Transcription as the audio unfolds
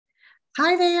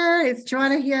Hi there, it's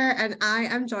Joanna here, and I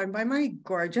am joined by my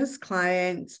gorgeous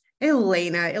client,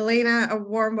 Elena. Elena, a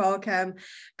warm welcome.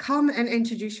 Come and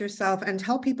introduce yourself and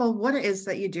tell people what it is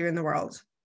that you do in the world.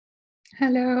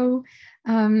 Hello.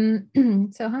 So I'm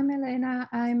Elena.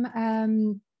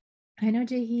 I'm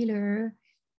energy healer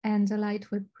and a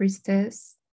LightWeb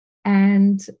Priestess.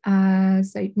 And so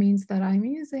it means that I'm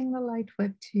using the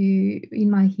LightWeb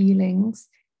in my healings.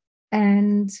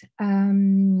 And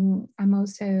I'm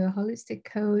also a holistic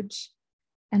coach,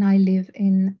 and I live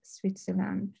in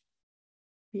Switzerland.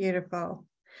 Beautiful.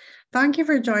 Thank you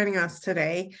for joining us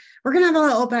today. We're going to have a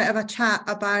little bit of a chat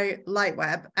about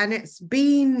LightWeb, and it's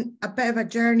been a bit of a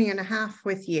journey and a half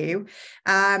with you,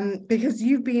 because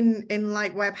you've been in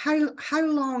LightWeb. How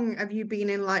long have you been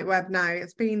in LightWeb now?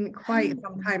 It's been quite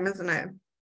some time, isn't it?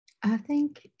 I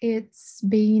think it's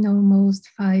been almost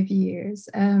 5 years.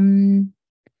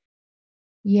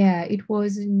 Yeah, it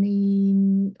was in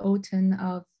the autumn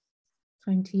of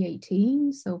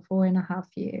 2018, so 4.5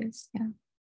 years. Yeah.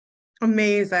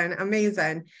 Amazing,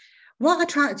 amazing. What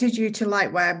attracted you to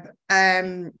LightWeb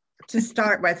to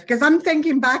start with? Because I'm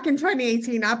thinking back in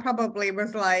 2018, I probably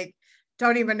was like,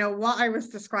 don't even know what I was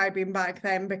describing back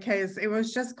then because it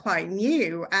was just quite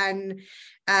new. And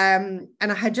I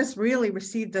had just really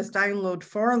received this download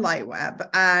for LightWeb,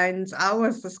 and I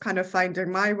was just kind of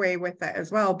finding my way with it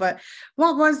as well. But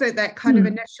what was it that kind of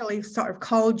initially sort of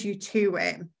called you to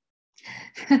it?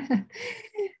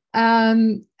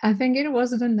 I think it was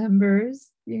the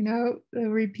numbers, the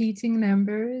repeating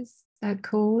numbers that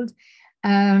called.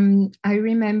 I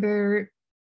remember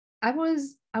I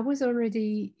was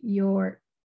already your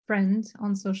friend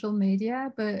on social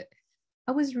media, but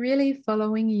I was really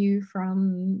following you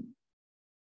from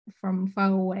far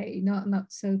away,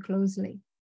 not so closely.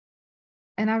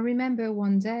 And I remember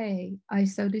one day I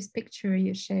saw this picture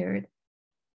you shared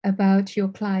about your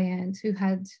client who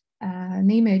had an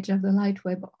image of the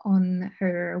LightWeb on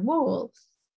her wall.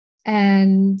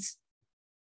 And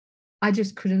I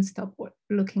just couldn't stop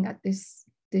looking at this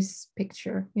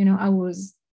picture. I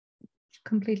was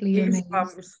completely amazed.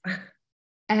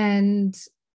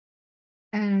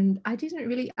 And I didn't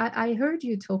really, I heard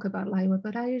you talk about LightWeb,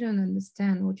 but I didn't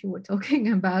understand what you were talking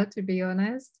about, to be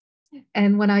honest.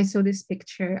 And when I saw this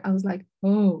picture, I was like,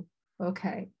 oh,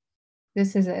 okay,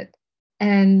 this is it.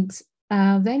 And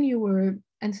then you were,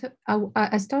 and so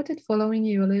I started following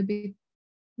you a little bit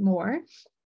more.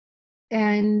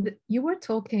 And you were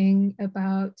talking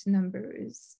about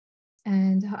numbers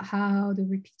and how the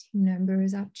repeating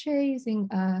numbers are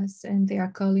chasing us and they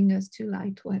are calling us to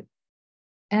LightWeb.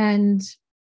 And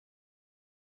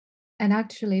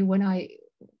actually, when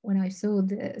I saw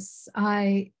this,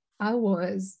 I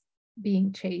was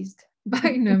being chased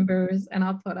by numbers, and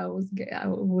I thought I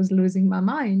was losing my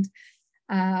mind.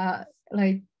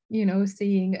 Like,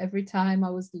 seeing every time I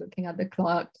was looking at the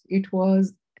clock, it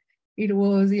was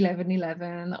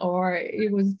 11:11, or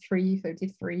it was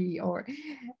 3:33, or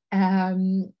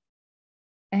and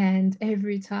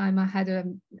every time I had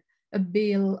a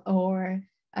bill or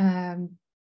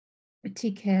a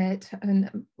ticket,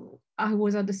 and I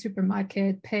was at the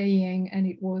supermarket paying, and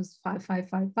it was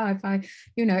 55555,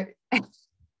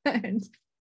 and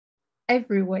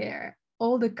everywhere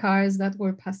all the cars that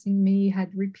were passing me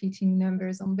had repeating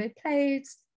numbers on their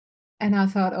plates. And I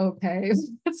thought, okay,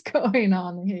 what's going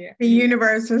on here? The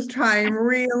universe was trying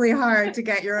really hard to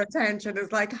get your attention.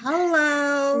 It's like,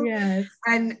 hello. Yes.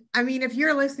 And I mean, if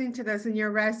you're listening to this and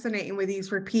you're resonating with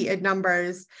these repeated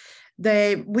numbers,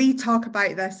 we talk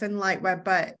about this in LightWeb,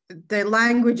 but the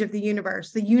language of the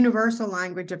universe, the universal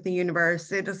language of the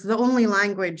universe, it is the only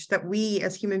language that we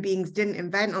as human beings didn't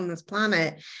invent on this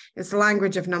planet. It's the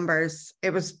language of numbers.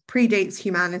 It predates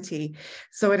humanity.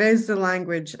 So it is the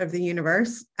language of the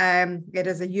universe. It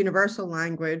is a universal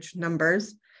language,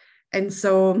 numbers. And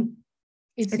so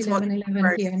it's it's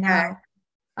 11:11 here now.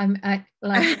 I'm like,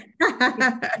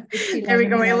 there we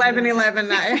go, 11:11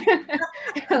 now.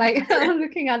 Like, I'm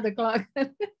looking at the clock.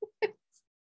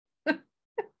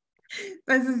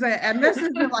 This is it. And this is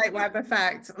the LightWeb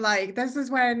effect. Like, this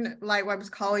is when LightWeb's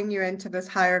calling you into this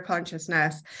higher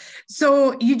consciousness.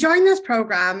 So you join this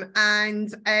program,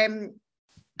 and I'm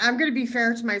going to be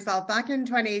fair to myself. Back in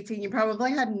 2018, you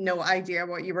probably had no idea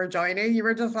what you were joining. You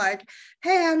were just like,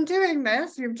 hey, I'm doing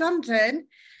this. You've jumped in.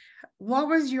 What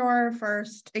was your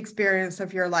first experience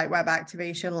of your LightWeb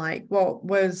activation like? What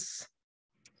was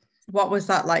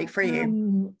that like for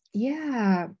you?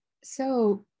 Yeah.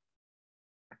 So,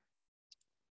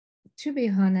 to be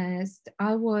honest,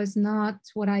 I was not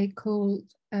what I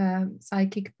called a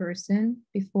psychic person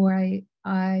before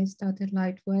I started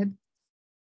LightWeb.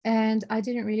 And I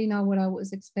didn't really know what I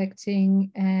was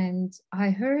expecting. And I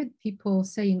heard people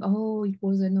saying, oh, it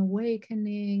was an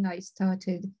awakening. I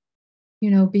started,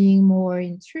 being more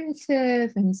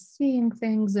intuitive and seeing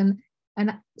things. And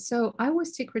so I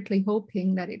was secretly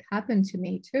hoping that it happened to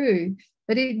me too,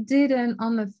 but it didn't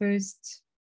on the first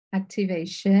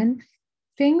activation.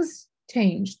 Things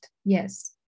changed.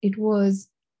 Yes, it was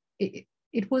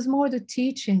more the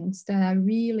teachings that I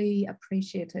really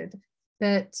appreciated.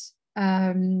 But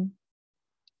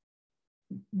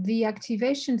the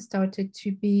activation started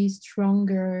to be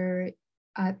stronger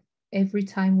at every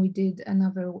time we did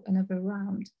another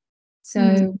round.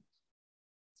 So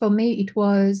for me, it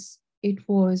was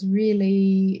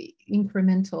really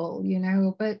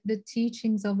incremental, but the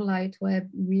teachings of LightWeb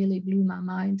really blew my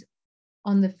mind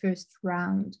on the first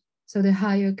round. So the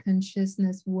higher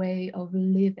consciousness way of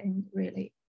living,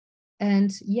 really.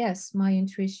 And yes, my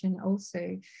intuition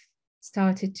also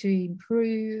started to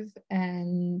improve,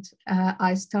 and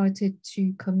I started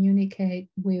to communicate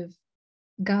with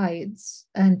guides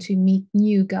and to meet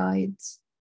new guides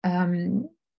on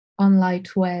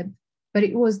LightWeb, but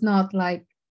it was not like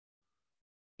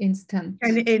instant.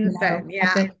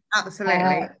 Yeah,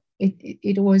 absolutely.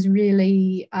 It was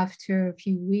really after a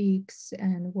few weeks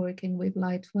and working with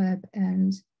LightWeb,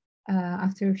 and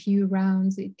after a few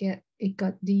rounds, it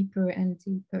got deeper and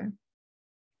deeper.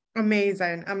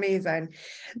 Amazing.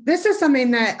 This is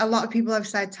something that a lot of people have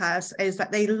said to us, is that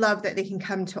they love that they can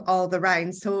come to all the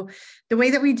rounds. So the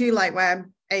way that we do LightWeb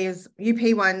is you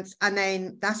pay once, and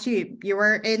then that's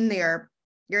you're in there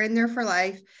for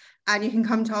life, and you can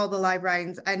come to all the live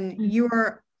rounds. And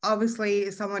you're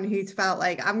obviously someone who's felt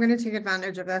like, I'm going to take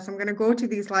advantage of this, I'm going to go to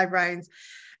these live rounds.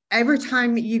 Every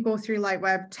time you go through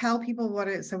LightWeb, tell people what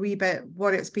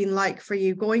it's been like for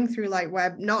you going through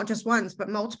LightWeb, not just once but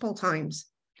multiple times.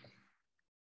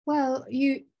 Well,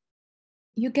 you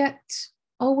get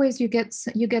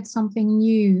something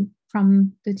new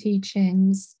from the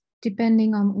teachings,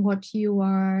 depending on what you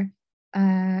are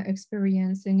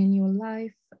experiencing in your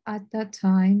life at that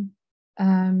time.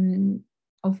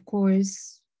 Of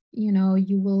course,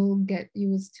 you will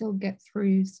still get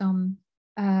through some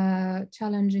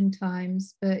challenging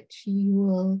times, but you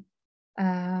will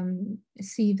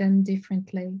see them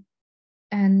differently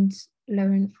and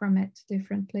learn from it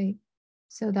differently.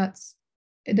 So that's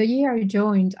the year I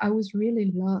joined. I was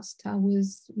really lost. I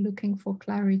was looking for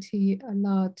clarity a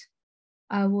lot.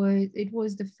 It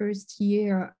was the first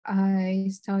year I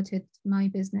started my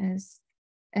business,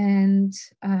 and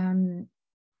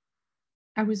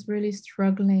I was really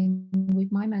struggling with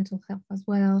my mental health as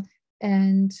well.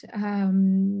 And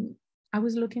I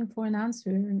was looking for an answer,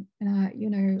 and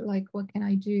like, what can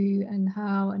I do and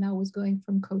how? And I was going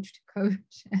from coach to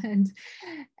coach, and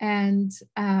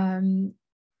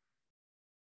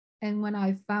when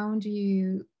I found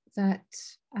you at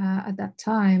that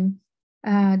time,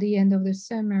 the end of the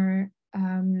summer,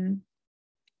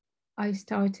 I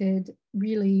started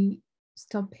really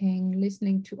stopping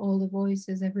listening to all the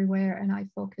voices everywhere, and I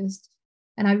focused,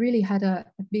 and I really had a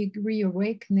big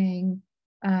reawakening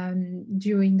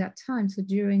during that time. So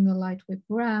during the LightWeb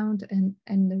round and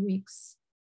the weeks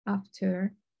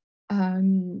after,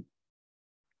 and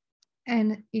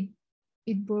it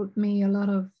brought me a lot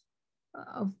of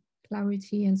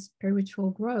clarity and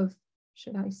spiritual growth,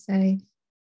 should I say.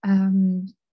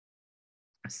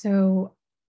 So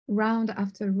round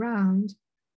after round,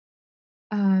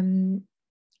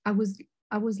 I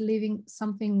was living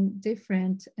something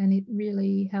different, and it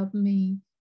really helped me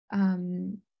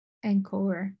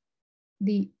anchor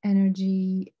the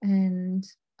energy and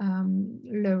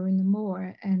learn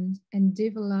more and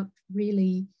develop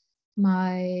really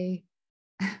my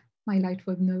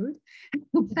LightWeb node,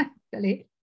 actually,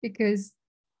 because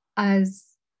as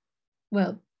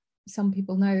well, some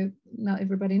people know, not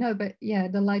everybody know, but yeah,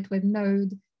 the LightWeb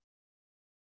node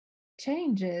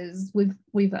changes with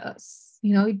us.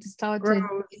 It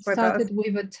started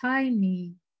with a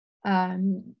tiny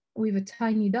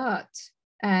dot,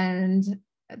 and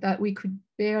that we could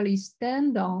barely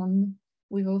stand on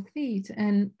with our feet,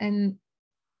 and then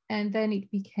it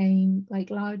became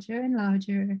like larger and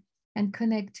larger and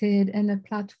connected, and a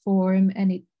platform,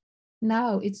 and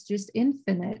now it's just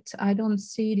infinite. I don't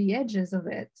see the edges of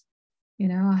it.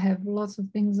 I have lots of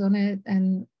things on it,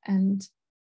 and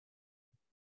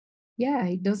yeah,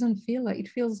 it doesn't feel like, it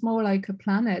feels more like a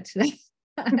planet.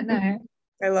 I know.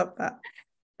 I love that.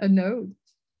 A node.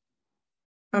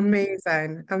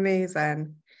 Amazing.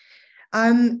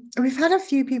 We've had a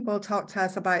few people talk to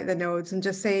us about the nodes and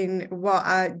just saying what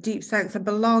a deep sense of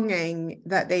belonging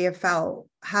that they have felt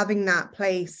having that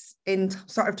place in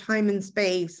sort of time and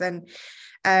space. And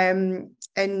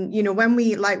you know, when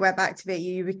we LightWeb activate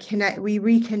you, we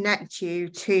reconnect you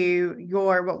to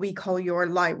your, what we call your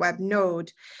LightWeb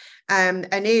node. And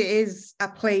it is a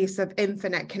place of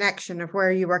infinite connection, of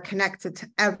where you are connected to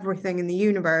everything in the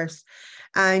universe.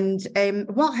 And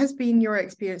what has been your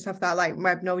experience of that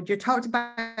LightWeb node? You talked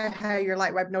about how your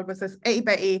LightWeb node was this itty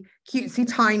bitty, cutesy,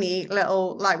 tiny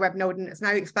little LightWeb node, and it's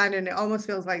now expanded, and it almost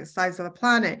feels like the size of a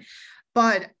planet.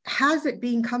 But has it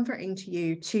been comforting to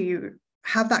you to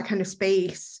have that kind of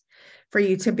space for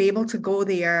you to be able to go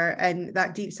there, and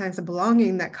that deep sense of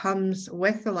belonging that comes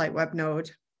with the LightWeb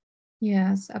node?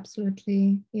 Yes,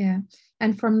 absolutely. Yeah.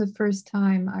 And from the first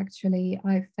time, actually,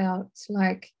 I felt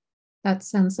like that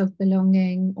sense of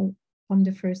belonging from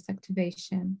the first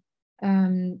activation.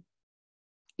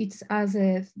 It's as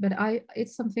if, but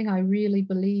it's something I really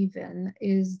believe in,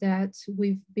 is that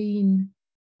we've been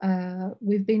on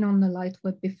the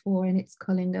LightWeb before, and it's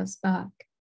calling us back.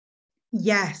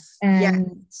 Yes.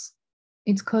 And yes.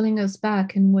 It's calling us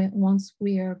back. And once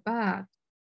we are back,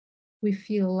 we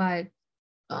feel like,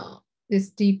 oh, this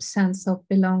deep sense of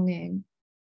belonging,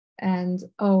 and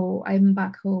oh, I'm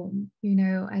back home, you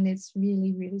know, and it's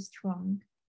really, really strong.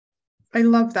 I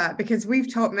love that, because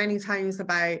we've talked many times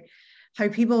about how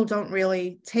people don't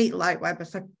really take LightWeb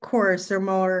as a course. They're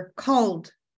more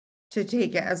called to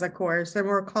take it as a course. They're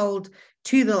more called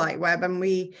to the LightWeb. And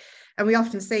we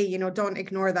often say, you know, don't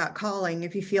ignore that calling.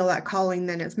 If you feel that calling,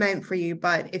 then it's meant for you.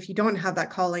 But if you don't have that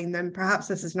calling, then perhaps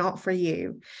this is not for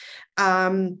you.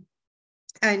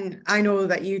 And I know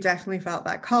that you definitely felt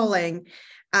that calling.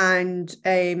 And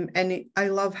I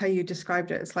love how you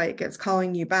described it. It's like it's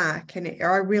calling you back. And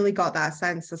I really got that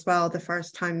sense as well the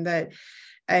first time that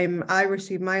I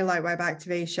received my LightWeb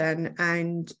activation,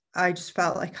 and I just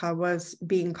felt like I was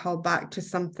being called back to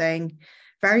something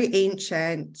very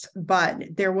ancient.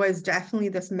 But there was definitely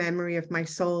this memory of my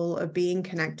soul of being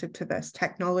connected to this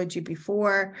technology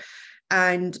before,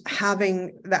 and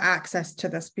having the access to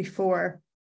this before.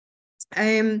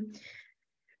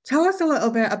 Tell us a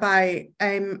little bit about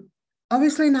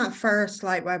obviously in that first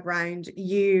LightWeb round,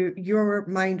 your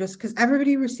mind was, because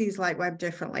everybody receives LightWeb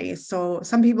differently. So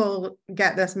some people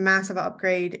get this massive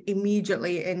upgrade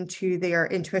immediately into their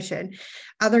intuition.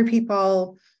 Other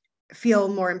people feel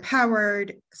more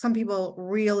empowered. Some people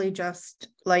really just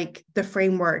like the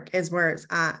framework is where it's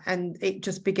at, and it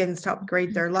just begins to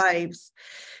upgrade their lives.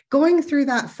 Going through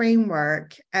that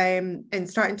framework and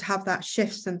starting to have that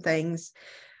shifts and things,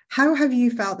 how have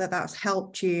you felt that that's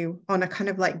helped you on a kind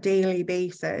of like daily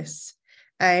basis?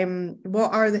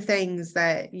 What are the things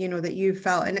that, you know, that you've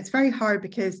felt? And it's very hard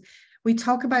because we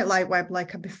talk about LightWeb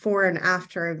like a before and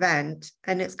after event,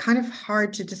 and it's kind of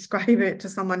hard to describe it to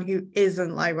someone who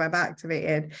isn't LightWeb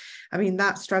activated. I mean,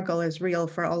 that struggle is real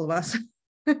for all of us.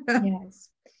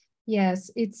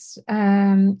 Yes, it's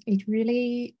it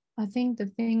really, I think the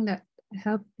thing that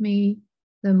helped me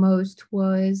the most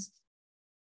was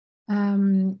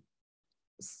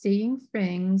seeing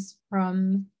things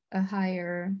from a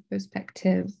higher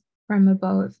perspective, from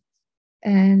above,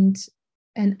 and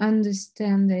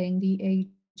understanding the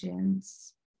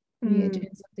agents of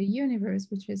the universe,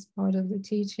 which is part of the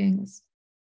teachings,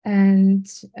 and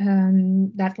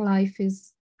that life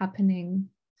is happening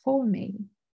for me,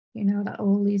 you know, that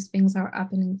all these things are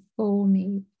happening for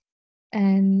me.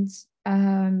 And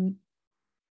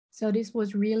so this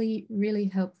was really, really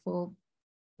helpful.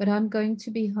 But I'm going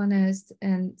to be honest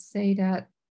and say that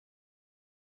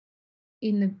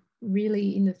in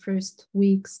the first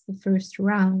weeks, the first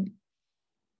round,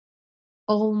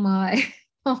 all my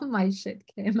shit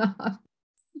came up.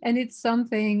 And it's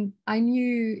something I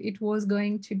knew it was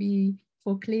going to be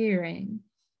for clearing,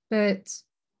 but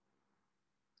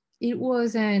it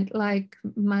wasn't like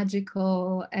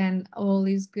magical and all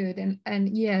is good. And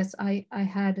yes, I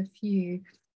had a few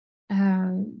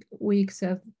weeks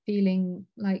of feeling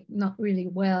like not really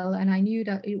well, and I knew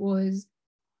that it was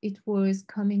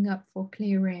coming up for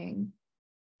clearing.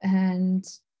 And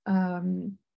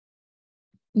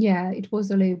yeah, it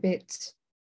was a little bit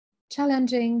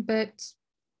challenging, but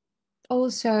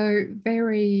also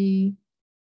very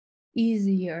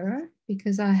easier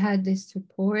because I had this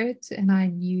support and I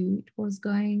knew it was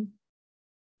going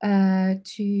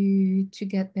to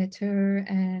get better,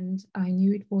 and I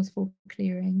knew it was for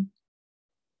clearing.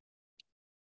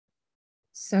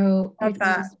 So Love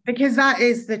that, because that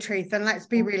is the truth. And let's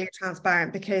be really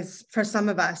transparent, because for some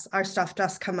of us, our stuff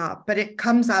does come up, but it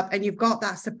comes up and you've got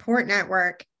that support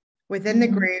network within the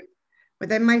group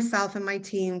within myself and my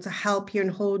team to help you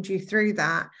and hold you through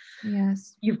that.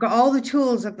 Yes. You've got all the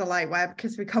tools of the LightWeb,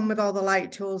 because we come with all the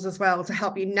light tools as well to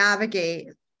help you navigate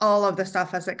all of the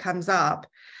stuff as it comes up.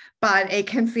 But it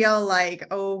can feel like,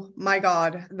 oh my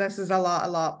God, this is a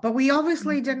lot. But we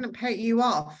obviously didn't put you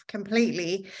off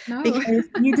completely, No. because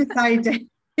you decided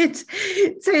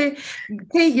to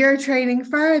take your training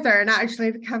further and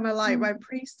actually become a LightWeb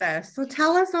Priestess. So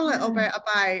tell us a little bit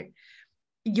about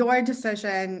your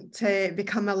decision to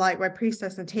become a LightWeb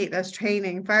Priestess and take this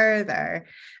training further,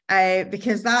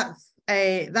 because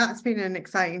that's been an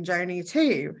exciting journey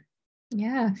too.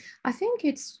 Yeah, I think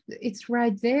it's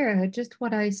right there, just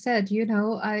what I said. You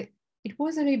know, it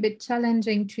was a little bit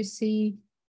challenging to see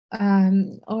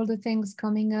all the things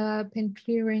coming up and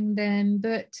clearing them,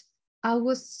 but I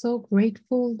was so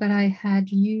grateful that I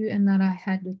had you and that I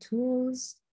had the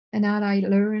tools and that I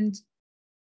learned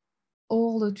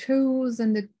all the tools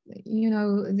and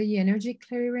the energy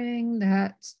clearing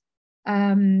that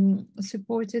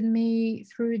supported me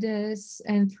through this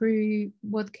and through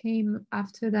what came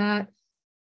after that.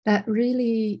 That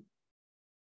really,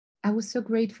 I was so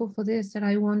grateful for this that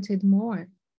I wanted more.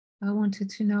 I wanted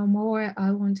to know more.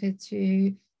 I wanted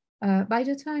to, by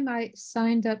the time I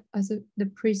signed up as the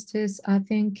priestess, I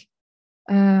think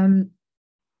it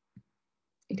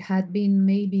had been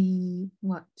maybe,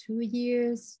 2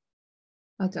 years?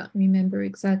 I don't remember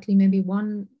exactly, maybe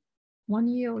one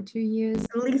year or 2 years.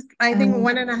 At least, I think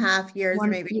 1.5 years,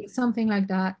 maybe. Something like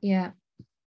that, yeah.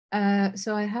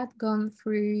 So I had gone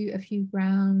through a few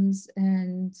rounds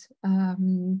and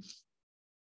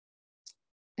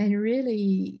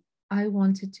really I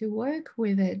wanted to work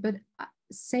with it, but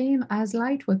same as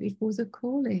LightWeb, it was a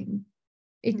calling.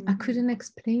 I couldn't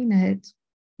explain it.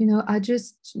 You know, I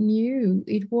just knew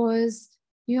it was,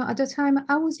 at the time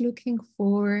I was looking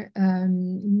for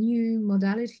new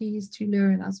modalities to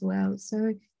learn as well.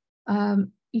 So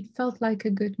it felt like a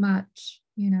good match,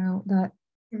 that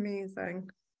Amazing.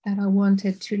 That I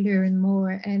wanted to learn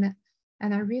more. And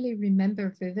I really remember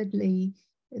vividly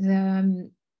the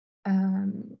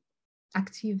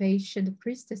activation, the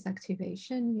priestess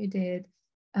activation you did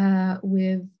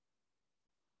with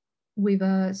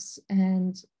us,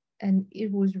 and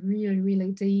it was really,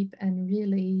 really deep and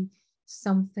really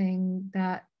something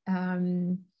that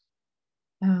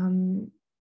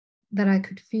that I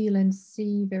could feel and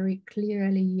see very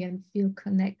clearly and feel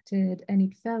connected, and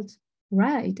it felt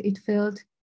right. It felt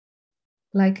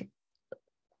like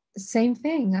same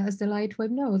thing as the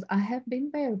LightWeb knows. I have been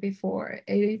there before.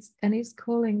 It's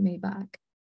calling me back.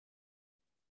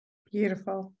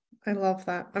 Beautiful. I love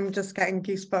that. I'm just getting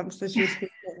goosebumps as you're speaking.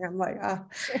 I'm like,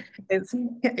 it's,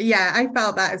 yeah, I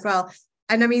felt that as well.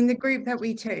 And I mean, the group that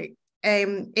we took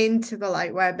into the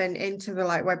LightWeb and into the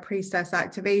LightWeb Priestess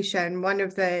activation, one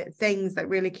of the things that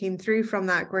really came through from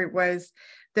that group was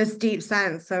this deep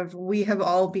sense of, we have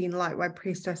all been LightWeb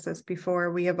Priestesses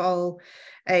before. We have all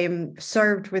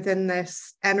served within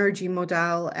this energy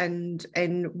model and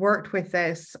worked with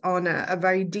this on a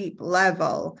very deep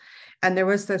level. And there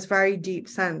was this very deep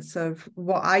sense of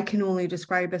what I can only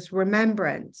describe as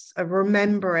remembrance, of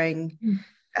remembering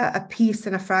a piece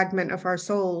and a fragment of our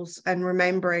souls, and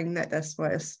remembering that this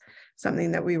was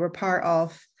something that we were part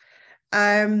of.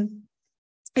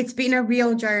 It's been a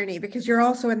real journey, because you're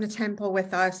also in the temple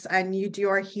with us and you do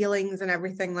our healings and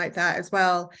everything like that as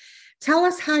well. Tell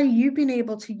us how you've been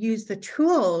able to use the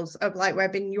tools of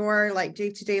LightWeb in your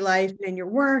day-to-day life and in your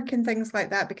work and things like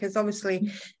that, because obviously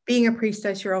being a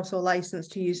priestess, you're also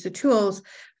licensed to use the tools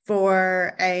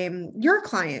for your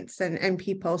clients and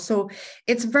people. So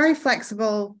it's a very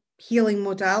flexible healing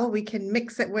model. We can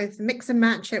mix and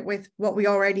match it with what we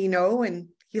already know and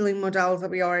healing models that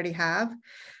we already have.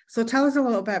 So tell us a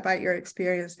little bit about your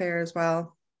experience there as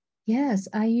well. Yes,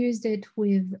 I used it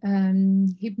with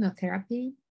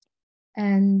hypnotherapy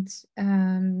and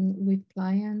with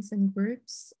clients and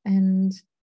groups, and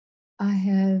I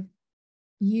have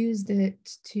used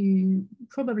it to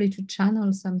probably to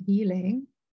channel some healing.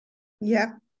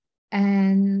 Yeah.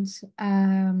 And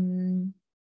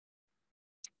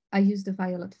I use the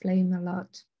violet flame a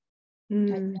lot.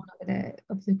 Like one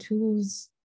of the tools,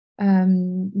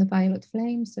 the violet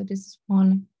flame. So this is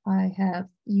one I have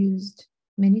used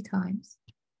many times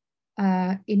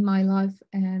in my life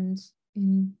and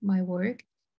in my work.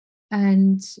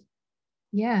 And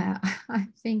yeah, I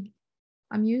think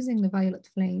I'm using the violet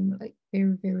flame like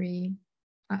very, very,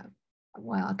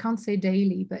 well, I can't say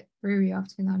daily, but very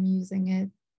often I'm using it.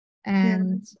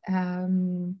 And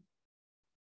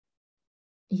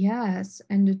yes,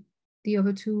 and the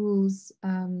other tools,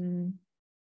 the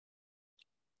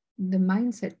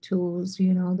mindset tools,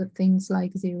 the things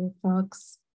like Zero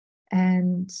Fox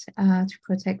and to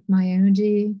protect my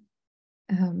energy.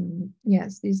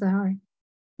 Yes, these are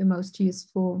the most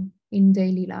useful in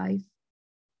daily life.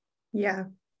 Yeah.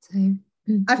 So,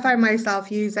 I find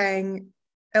myself using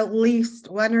at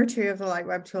least one or two of the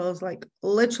LightWeb tools like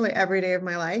literally every day of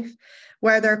my life,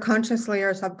 whether consciously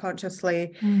or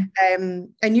subconsciously.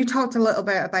 And you talked a little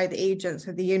bit about the agents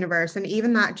of the universe, and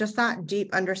even that, just that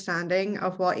deep understanding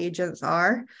of what agents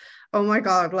are. Oh my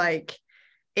God, like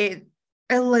it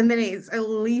eliminates at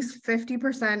least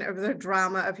 50% of the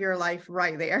drama of your life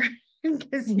right there.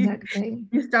 Because exactly.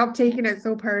 you stop taking it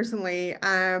so personally,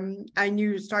 and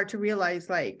you start to realize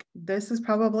like this is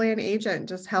probably an agent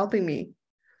just helping me.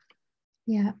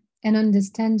 Yeah, and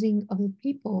understanding other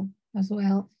people as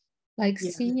well, like Yeah.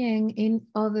 seeing in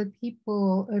other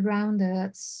people around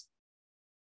us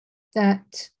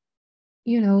that,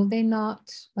 you know, they're not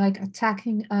like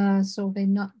attacking us, or they're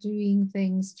not doing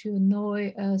things to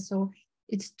annoy us, or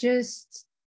it's just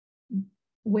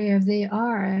where they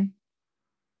are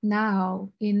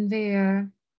now in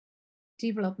their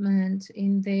development,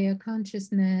 in their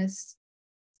consciousness,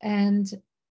 and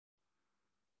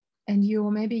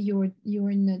you're maybe you're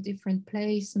in a different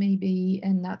place maybe,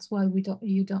 and that's why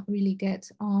you don't really get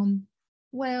on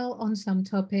well on some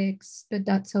topics, but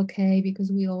that's okay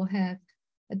because we all have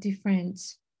a different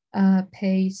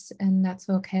pace, and that's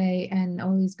okay, and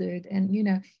all is good. And you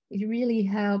know, it really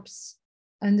helps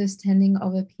understanding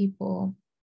other people,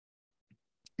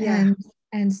 Yeah.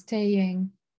 and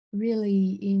staying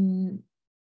really in,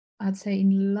 I'd say,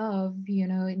 in love, you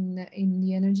know, in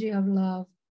the energy of love,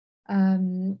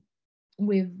 um,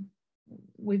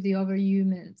 with the other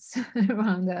humans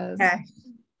around us. Yes.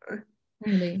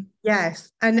 Really.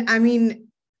 Yes. And I mean,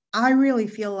 I really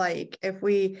feel like if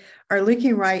we are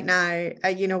looking right now,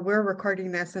 we're recording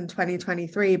this in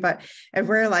 2023, but if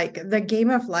we're like, the game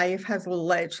of life has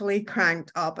literally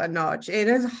cranked up a notch. It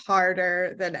is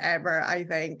harder than ever, I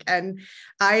think. And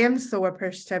I am so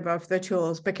appreciative of the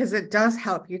tools because it does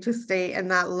help you to stay in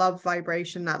that love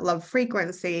vibration, that love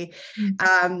frequency,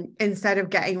 instead of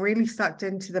getting really sucked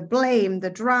into the blame, the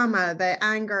drama, the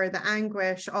anger, the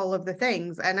anguish, all of the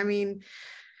things. And I mean,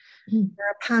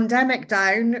 a pandemic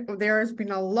down, there has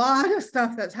been a lot of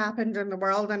stuff that's happened in the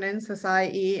world and in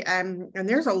society, and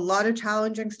there's a lot of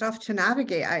challenging stuff to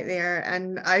navigate out there.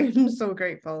 And I'm so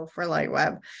grateful for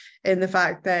LightWeb in the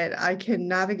fact that I can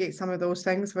navigate some of those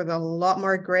things with a lot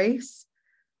more grace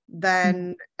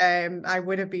than I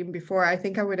would have been before. I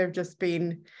think I would have just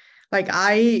been like,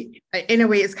 in a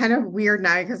way, it's kind of weird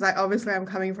now because I'm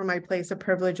coming from my place of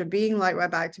privilege of being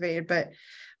LightWeb activated, but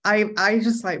I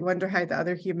just like wonder how the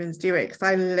other humans do it, because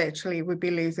I literally would be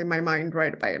losing my mind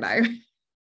right about now.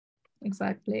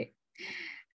 Exactly.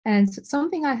 And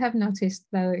something I have noticed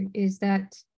though is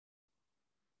that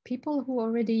people who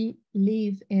already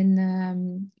live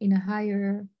in a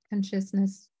higher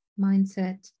consciousness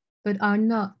mindset but are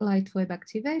not LightWeb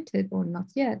activated, or not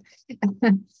yet,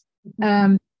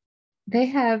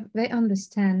 they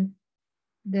understand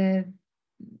the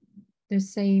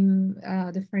same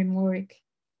the framework,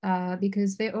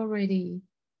 because they already,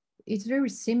 it's very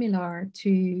similar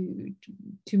to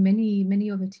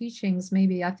many other teachings.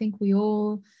 Maybe I think we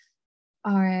all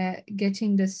are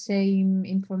getting the same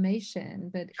information,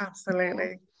 but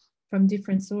Absolutely. from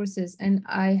different sources. And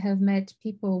I have met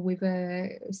people with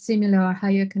a similar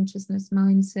higher consciousness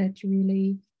mindset,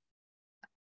 really,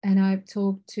 and I've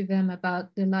talked to them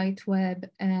about the LightWeb,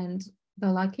 and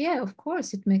they're like, yeah, of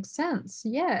course it makes sense,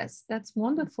 yes, that's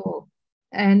wonderful.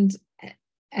 And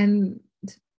and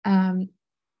um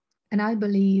and I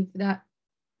believe that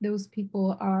those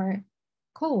people are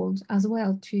called as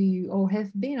well to, or have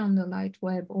been on the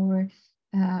LightWeb, or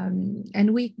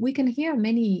and we can hear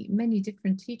many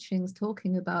different teachings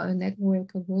talking about a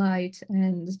network of light,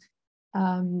 and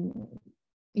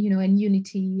you know, and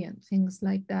unity and things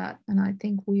like that. And I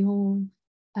think we all,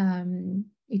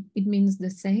 it means the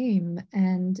same,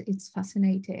 and it's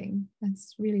fascinating.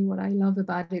 That's really what I love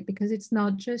about it, because it's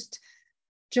not just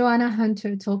Joanna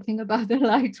Hunter talking about the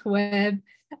LightWeb,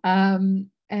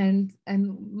 and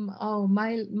oh,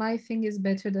 my thing is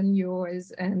better than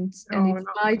yours, and No, it's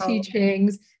not my at all.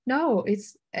 teachings. No,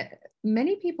 it's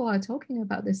many people are talking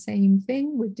about the same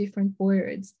thing with different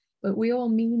words, but we're all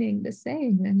meaning the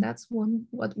same, and that's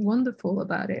what's wonderful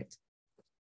about it.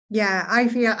 Yeah, I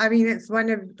mean, it's one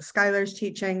of Skylar's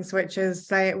teachings, which is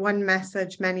one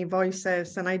message, many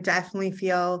voices. And I definitely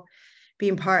feel,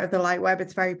 being part of the LightWeb,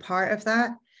 it's very part of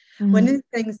that. One of the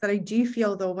things that I do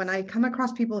feel, though, when I come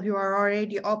across people who are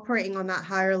already operating on that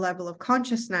higher level of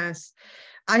consciousness,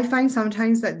 I find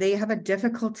sometimes that they have a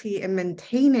difficulty in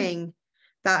maintaining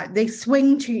that. They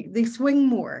swing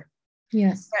more.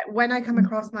 Yes. But when I come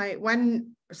across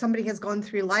when somebody has gone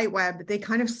through LightWeb, they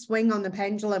kind of swing on the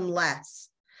pendulum less.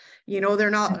 They're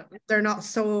not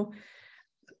so,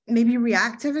 maybe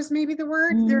reactive is maybe the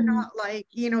word. They're not like,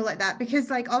 like that, because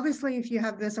like, obviously if you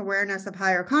have this awareness of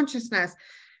higher consciousness,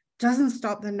 doesn't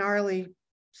stop the gnarly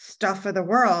stuff of the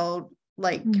world,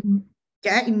 like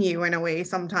getting you in a way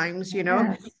sometimes,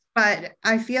 Yes. but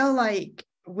I feel like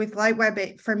with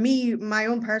LightWeb, for me, my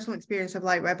own personal experience of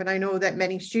LightWeb, and I know that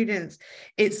many students,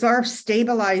 it sort of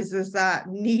stabilizes that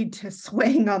need to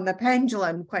swing on the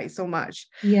pendulum quite so much.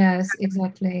 Yes,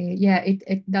 exactly. Yeah,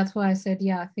 that's why I said,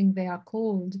 yeah, I think they are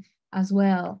called as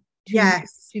well to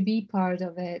be part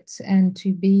of it, and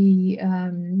to be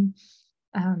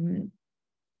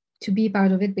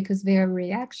part of it, because their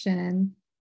reaction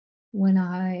when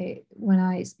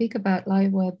I speak about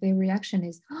LightWeb, their reaction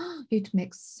is, oh, it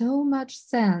makes so much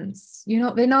sense.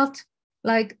 They're not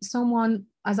like someone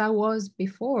as I was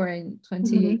before in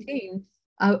 2018.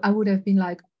 I would have been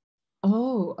like,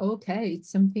 oh, okay,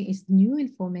 it's new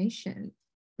information.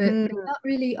 But they're not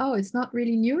really, oh, it's not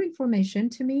really new information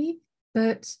to me,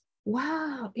 but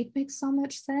wow, it makes so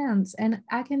much sense. And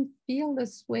I can feel the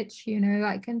switch,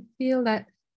 I can feel that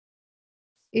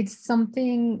it's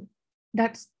something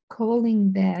that's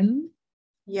calling them.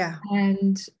 Yeah.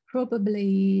 And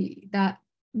probably that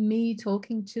me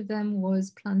talking to them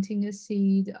was planting a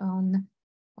seed on,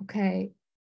 okay,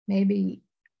 maybe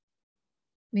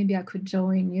I could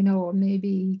join, or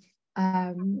maybe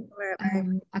I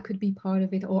could be part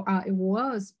of it, or I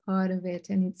was part of it,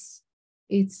 and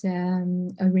it's a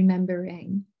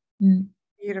remembering.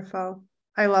 Beautiful.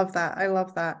 I love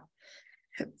that.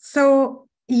 So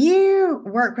you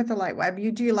work with the LightWeb,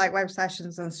 you do LightWeb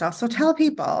sessions and stuff. So tell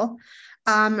people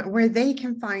where they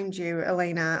can find you,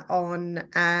 Elena, on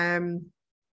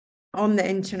the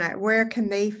internet. Where can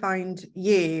they find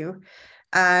you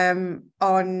on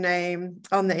the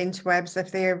interwebs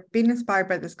if they're being inspired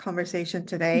by this conversation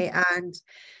today and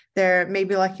they're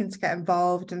maybe looking to get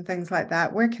involved and things like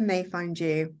that? Where can they find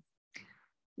you?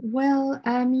 Well,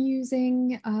 I'm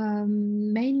using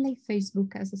mainly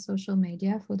Facebook as a social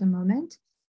media for the moment.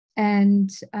 And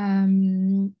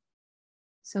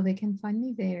so they can find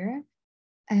me there.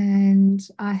 And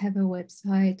I have a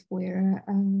website where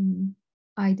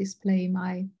I display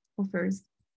my offers.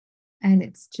 And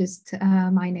it's just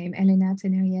my name,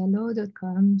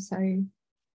 elenateneriello.com. So you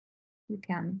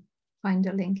can find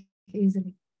a link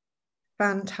easily.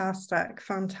 Fantastic.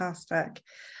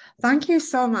 Thank you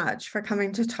so much for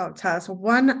coming to talk to us.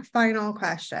 One final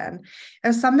question.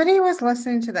 If somebody was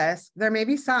listening to this, they're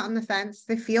maybe sat on the fence,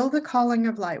 they feel the calling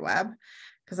of LightWeb,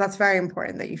 because that's very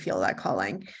important that you feel that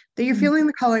calling, that you're feeling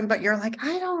the calling, but you're like,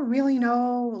 I don't really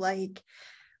know, like,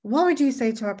 what would you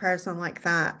say to a person like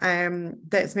that,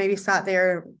 that's maybe sat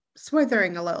there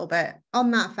swithering a little bit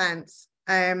on that fence?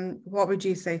 What would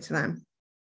you say to them?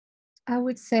 I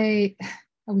would say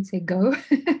go,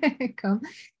 come.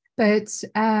 But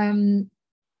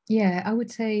yeah, I would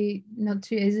say not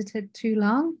to hesitate too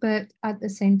long, but at the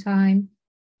same time,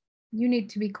 you need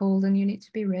to be called and you need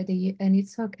to be ready, and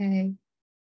it's okay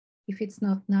if it's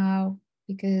not now,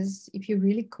 because if you're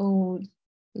really cold,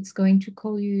 it's going to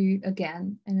call you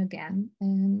again and again.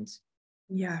 And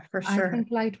yeah, for sure. I think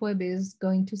LightWeb is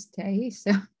going to stay.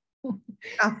 So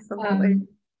absolutely.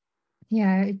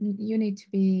 Yeah, you need to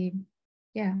be,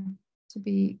 to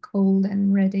be cold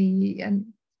and ready, and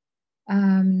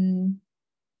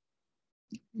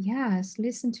yes,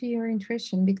 listen to your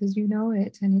intuition, because you know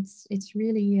it, and it's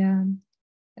really a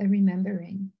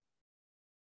remembering.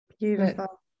 Beautiful. But,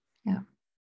 yeah,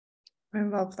 I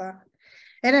love that.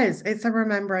 It's a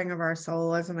remembering of our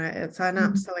soul, isn't it? It's an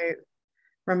absolute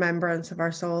remembrance of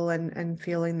our soul and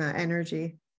feeling that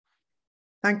energy.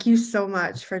 Thank you so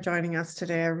much for joining us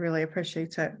today. I really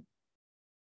appreciate it.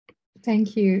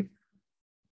 Thank you.